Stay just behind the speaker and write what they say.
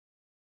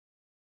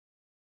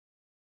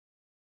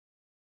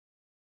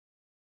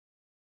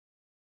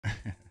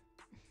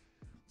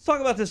Let's talk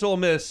about this Ole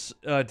Miss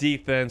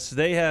defense.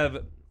 They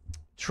have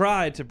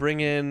tried to bring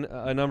in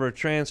a number of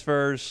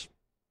transfers.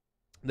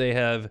 They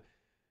have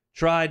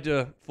tried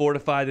to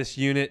fortify this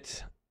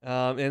unit,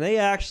 and they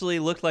actually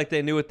looked like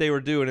they knew what they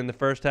were doing in the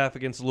first half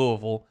against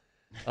Louisville.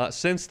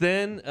 Since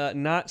then,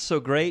 not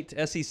so great.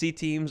 SEC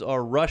teams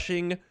are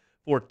rushing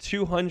for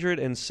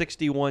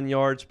 261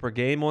 yards per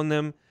game on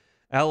them.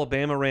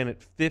 Alabama ran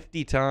it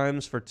 50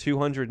 times for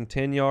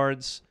 210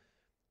 yards.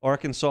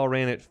 Arkansas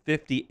ran it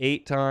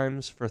 58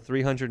 times for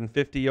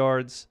 350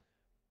 yards.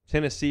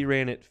 Tennessee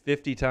ran it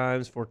 50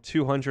 times for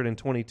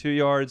 222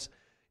 yards.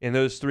 In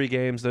those three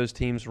games, those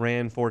teams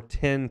ran for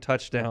 10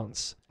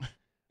 touchdowns.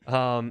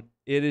 It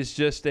is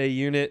just a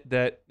unit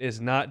that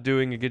is not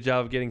doing a good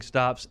job of getting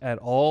stops at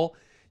all.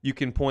 You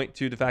can point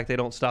to the fact they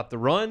don't stop the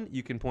run.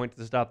 You can point to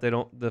the fact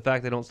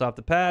they don't stop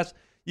the pass.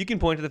 You can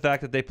point to the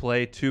fact that they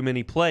play too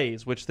many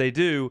plays, which they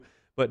do,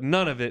 but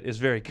none of it is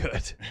very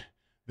good.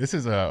 This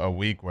is a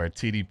week where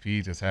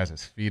TDP just has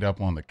his feet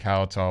up on the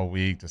couch all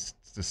week, just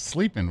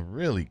sleeping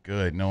really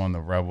good, knowing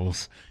the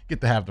Rebels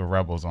get to have the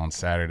Rebels on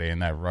Saturday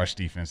and that rush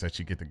defense that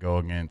you get to go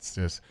against.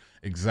 Just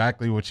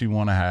exactly what you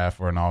want to have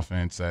for an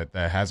offense that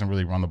hasn't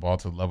really run the ball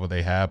to the level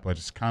they have, but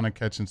just kind of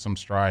catching some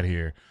stride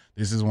here.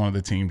 This is one of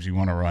the teams you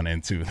want to run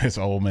into, this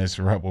Ole Miss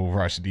Rebel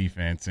rush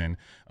defense. And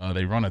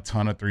they run a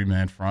ton of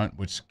three-man front,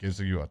 which gives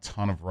you a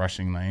ton of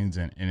rushing lanes,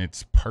 and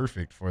it's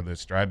perfect for the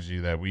strategy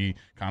that we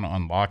kind of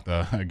unlocked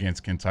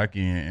against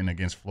Kentucky and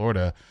against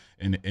Florida.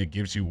 And it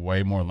gives you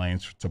way more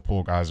lanes to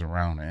pull guys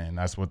around, and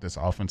that's what this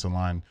offensive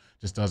line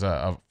just does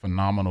a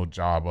phenomenal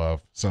job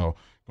of. So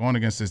going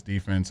against this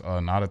defense,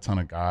 not a ton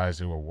of guys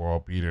who are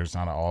world beaters,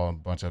 not a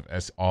bunch of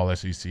all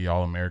SEC,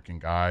 all-American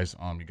guys.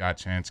 You got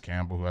Chance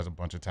Campbell, who has a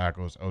bunch of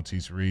tackles,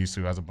 Otis Reese,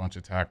 who has a bunch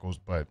of tackles,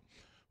 but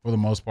for the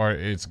most part,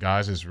 it's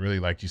guys that's really,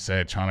 like you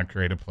said, trying to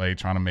create a play,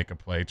 trying to make a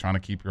play, trying to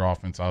keep your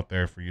offense out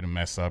there for you to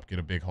mess up, get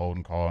a big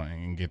holding call,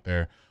 and get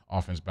their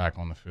offense back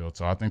on the field.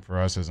 So I think for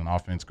us as an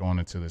offense going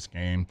into this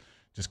game,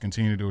 just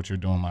continue to do what you're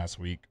doing last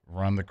week.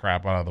 Run the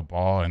crap out of the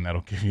ball, and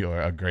that'll give you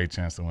a great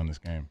chance to win this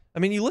game. I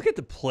mean, you look at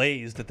the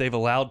plays that they've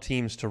allowed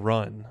teams to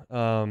run.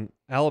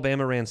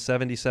 Alabama ran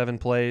 77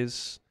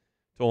 plays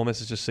to Ole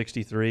Miss's just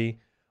 63.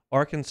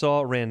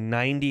 Arkansas ran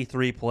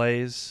 93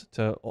 plays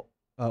to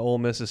Ole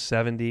Miss's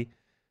 70.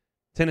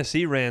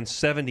 Tennessee ran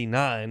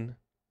 79.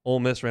 Ole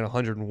Miss ran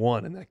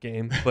 101 in that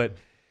game. But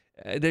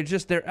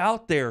they're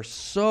out there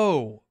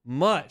so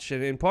much.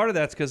 And part of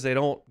that's because they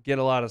don't get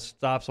a lot of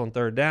stops on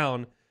third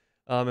down.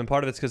 And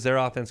part of it's because their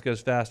offense goes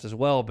fast as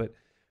well. But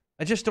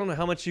I just don't know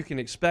how much you can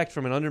expect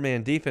from an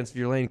undermanned defense if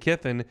you're Lane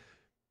Kiffin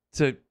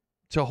to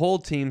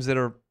hold teams that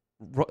are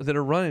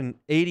running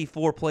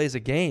 84 plays a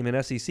game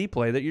in SEC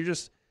play.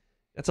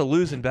 That's a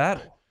losing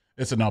battle.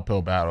 It's an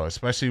uphill battle,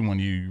 especially when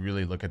you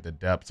really look at the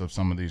depths of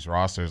some of these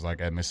rosters,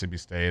 like at Mississippi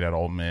State, at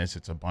Ole Miss.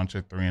 It's a bunch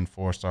of 3- and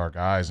 4-star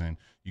guys, and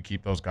you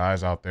keep those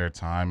guys out there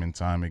time and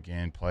time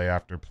again, play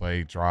after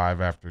play,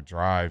 drive after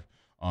drive.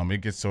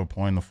 It gets to a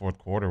point in the fourth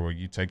quarter where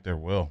you take their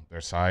will.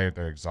 They're tired,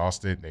 they're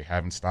exhausted, they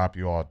haven't stopped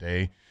you all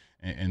day,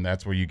 and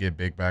that's where you get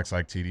big backs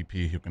like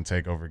TDP who can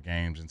take over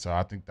games. And so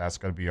I think that's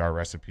going to be our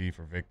recipe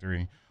for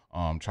victory.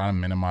 Trying to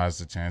minimize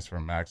the chance for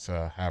Max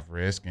to have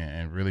risk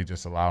and really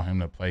just allow him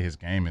to play his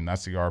game, and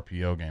that's the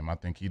RPO game. I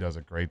think he does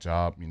a great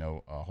job,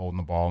 holding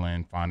the ball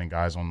in, finding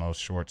guys on those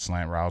short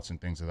slant routes and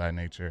things of that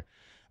nature.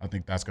 I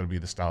think that's going to be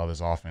the style of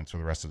this offense for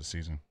the rest of the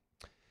season.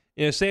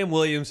 Sam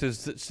Williams is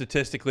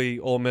statistically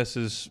Ole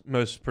Miss's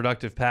most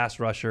productive pass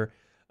rusher,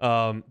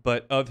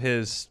 but of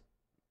his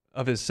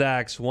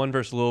sacks, 1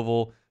 versus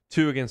Louisville,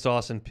 2 against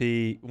Austin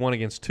Peay, 1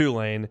 against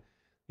Tulane.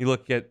 You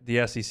look at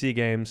the SEC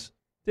games,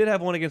 did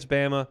have 1 against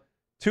Bama,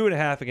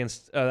 2.5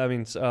 against.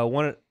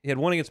 He had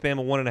 1 against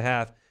Bama,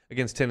 1.5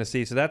 against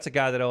Tennessee. So that's a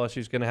guy that LSU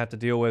is going to have to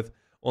deal with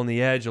on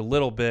the edge a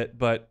little bit,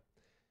 but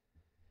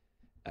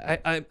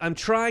I'm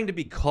trying to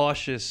be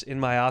cautious in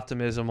my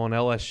optimism on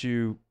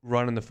LSU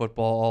running the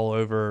football all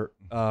over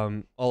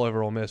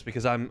Ole Miss,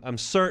 because I'm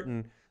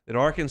certain that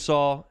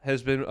Arkansas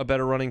has been a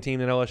better running team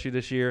than LSU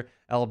this year.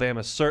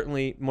 Alabama's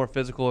certainly more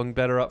physical and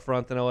better up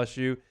front than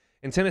LSU.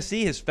 And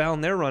Tennessee has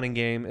found their running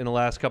game in the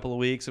last couple of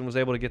weeks and was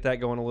able to get that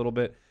going a little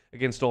bit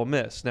against Ole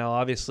Miss. Now,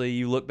 obviously,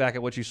 you look back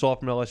at what you saw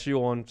from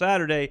LSU on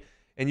Saturday,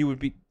 and you would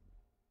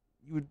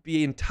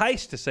be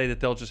enticed to say that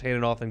they'll just hand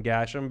it off and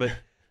gash them, but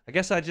I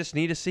guess I just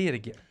need to see it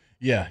again.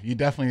 Yeah, you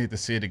definitely need to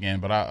see it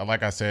again. But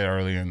like I said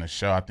earlier in the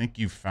show, I think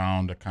you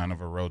found a kind of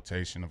a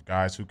rotation of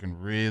guys who can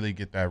really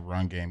get that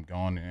run game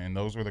going. And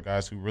those were the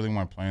guys who really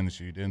weren't playing this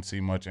year. You didn't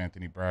see much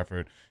Anthony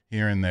Bradford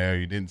here and there.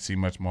 You didn't see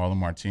much Marlon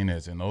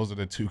Martinez. And those are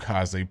the 2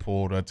 guys they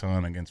pulled a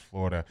ton against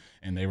Florida.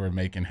 And they were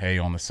making hay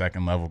on the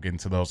second level, getting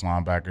to those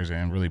linebackers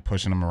and really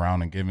pushing them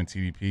around and giving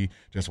TDP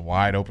just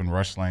wide open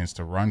rush lanes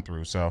to run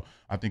through. So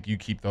I think you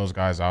keep those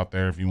guys out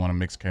there. If you want to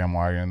mix Cam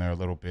Wire in there a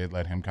little bit,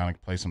 let him kind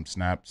of play some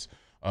snaps.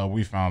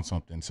 We found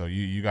something. So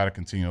you got to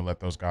continue to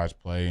let those guys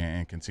play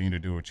and continue to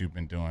do what you've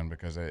been doing,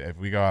 because if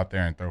we go out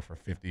there and throw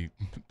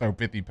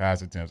 50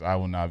 pass attempts, I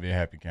will not be a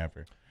happy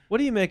camper. What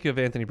do you make of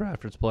Anthony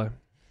Bradford's play?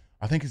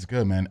 I think he's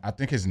good, man. I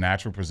think his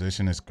natural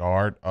position is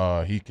guard.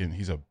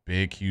 He's a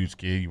big, huge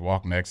kid. You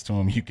walk next to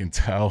him, you can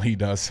tell he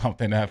does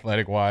something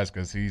athletic wise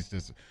because he's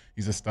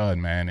a stud,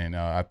 man. And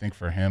I think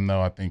for him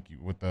though, I think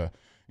with the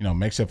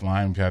makeshift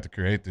line we've had to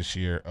create this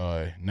year,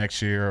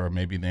 next year or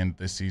maybe the end of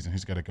this season,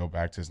 he's got to go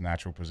back to his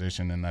natural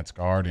position, and that's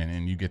guard.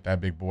 And you get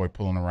that big boy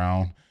pulling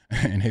around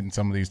and hitting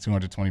some of these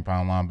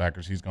 220-pound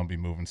linebackers, he's going to be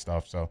moving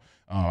stuff. So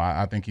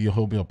I think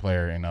he'll be a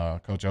player, and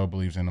Coach O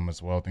believes in him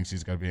as well, thinks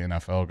he's going to be an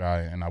NFL guy,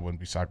 and I wouldn't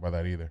be shocked by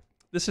that either.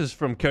 This is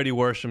from Cody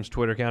Worsham's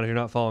Twitter account. If you're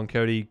not following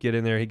Cody, get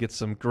in there. He gets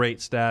some great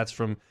stats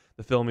from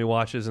the film he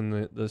watches and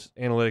the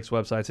analytics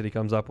websites that he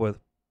comes up with.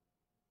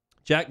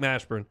 Jack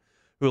Mashburn,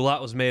 who a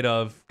lot was made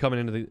of coming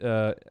out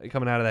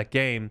of that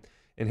game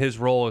in his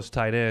role as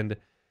tight end.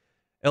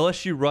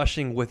 LSU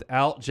rushing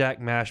without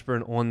Jack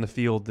Mashburn on the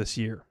field this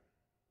year.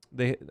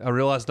 I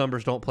realize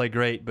numbers don't play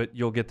great, but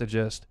you'll get the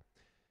gist.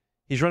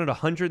 He's run it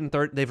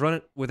 130. They've run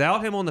it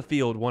without him on the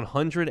field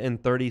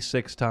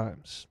 136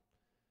 times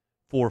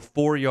for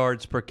 4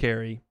 yards per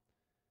carry.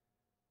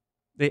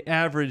 They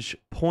average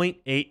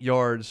 0.8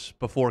 yards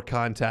before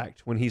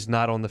contact when he's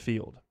not on the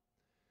field.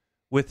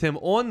 With him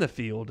on the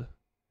field,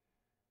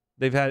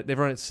 they've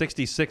run it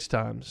 66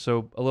 times,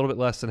 so a little bit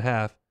less than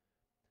half.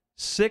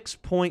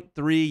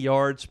 6.3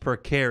 yards per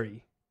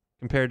carry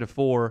compared to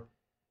 4,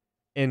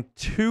 and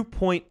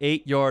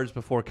 2.8 yards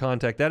before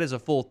contact. That is a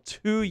full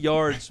 2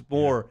 yards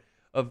more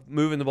of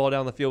moving the ball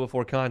down the field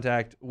before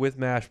contact with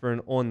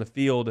Mashburn on the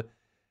field.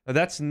 Now,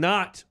 that's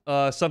not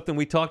something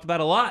we talked about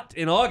a lot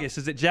in August,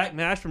 is that Jack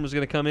Mashburn was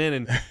going to come in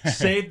and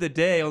save the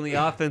day on the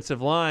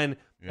offensive line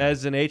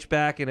as an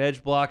H-back, an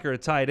edge blocker, a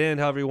tight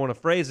end, however you want to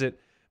phrase it.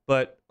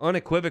 But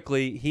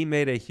unequivocally, he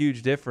made a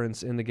huge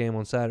difference in the game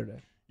on Saturday.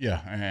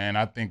 Yeah, and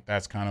I think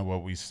that's kind of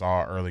what we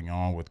saw early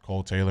on with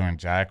Cole Taylor and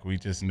Jack. We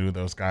just knew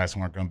those guys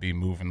weren't going to be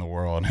moving the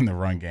world in the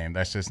run game.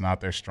 That's just not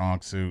their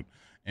strong suit.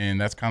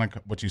 And that's kind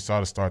of what you saw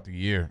to start the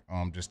year.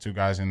 Just two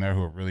guys in there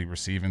who are really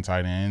receiving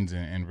tight ends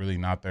and really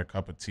not their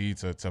cup of tea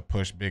to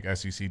push big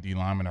SEC D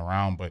linemen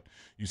around. But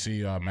you see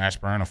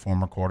Mashburn, a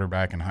former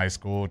quarterback in high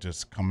school,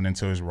 just coming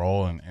into his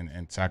role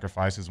and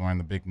sacrifices, wearing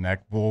the big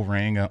neck bull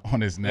ring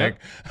on his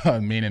neck,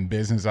 meaning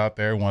business out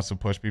there, wants to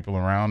push people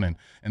around.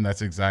 And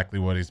that's exactly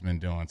what he's been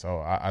doing. So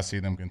I see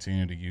them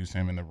continue to use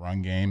him in the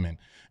run game.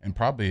 And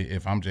probably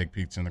if I'm Jake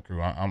Peets in the crew,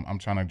 I'm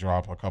trying to draw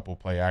up a couple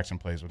play-action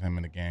plays with him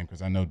in the game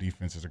because I know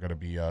defenses are going to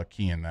be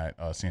key in that,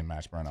 seeing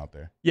Mashburn out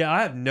there. Yeah,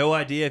 I have no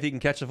idea if he can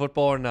catch the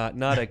football or not.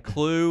 Not a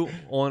clue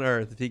on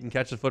earth if he can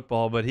catch the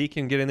football, but he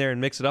can get in there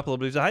and mix it up a little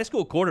bit. He's a high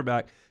school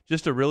quarterback,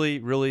 just a really,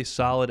 really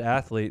solid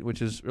athlete,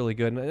 which is really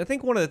good. And I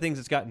think one of the things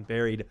that's gotten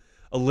buried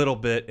a little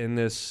bit in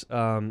this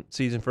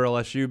season for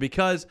LSU,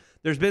 because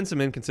there's been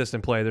some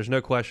inconsistent play. There's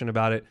no question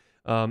about it.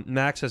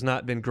 Max has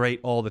not been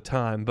great all the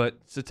time, but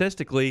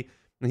statistically,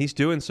 he's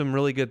doing some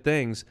really good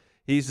things.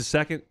 He's the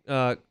second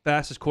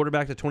fastest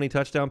quarterback to 20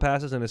 touchdown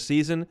passes in a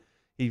season.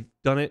 He's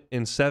done it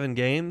in 7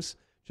 games.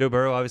 Joe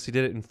Burrow obviously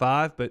did it in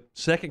 5, but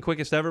second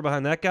quickest ever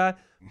behind that guy.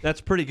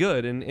 That's pretty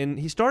good. And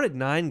he started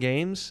 9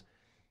 games.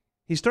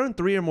 He's thrown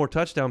 3 or more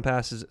touchdown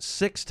passes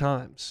 6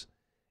 times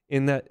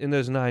in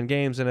those 9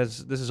 games. And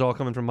as this is all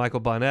coming from Michael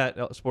Bonnet,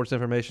 sports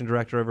information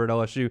director over at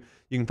LSU,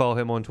 you can follow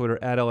him on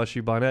Twitter at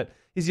LSU Bonnet.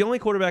 He's the only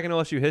quarterback in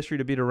LSU history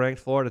to beat a ranked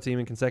Florida team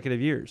in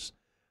consecutive years.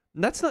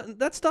 That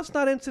stuff's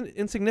not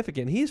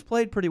insignificant. He's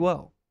played pretty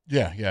well.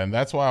 Yeah, and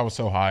that's why I was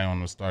so high on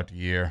him to start the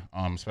year,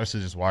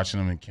 especially just watching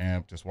him in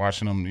camp, just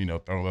watching him,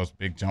 throw those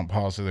big jump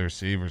balls to the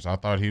receivers. I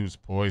thought he was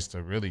poised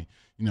to really,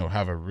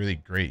 have a really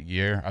great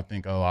year. I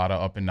think a lot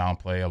of up and down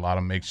play, a lot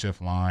of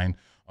makeshift line,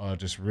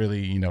 just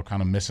really,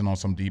 kind of missing on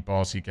some deep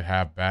balls he could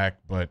have back.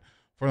 But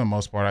for the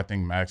most part, I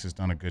think Max has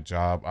done a good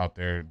job out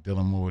there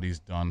dealing with what he's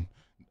done.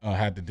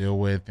 Had to deal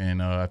with,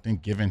 and I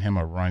think giving him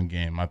a run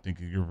game, I think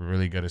you're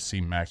really going to see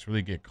Max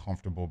really get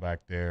comfortable back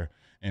there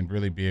and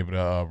really be able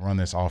to run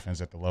this offense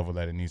at the level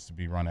that it needs to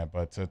be run at.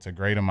 But to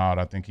grade him out,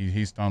 I think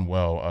he's done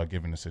well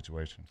given the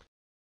situation.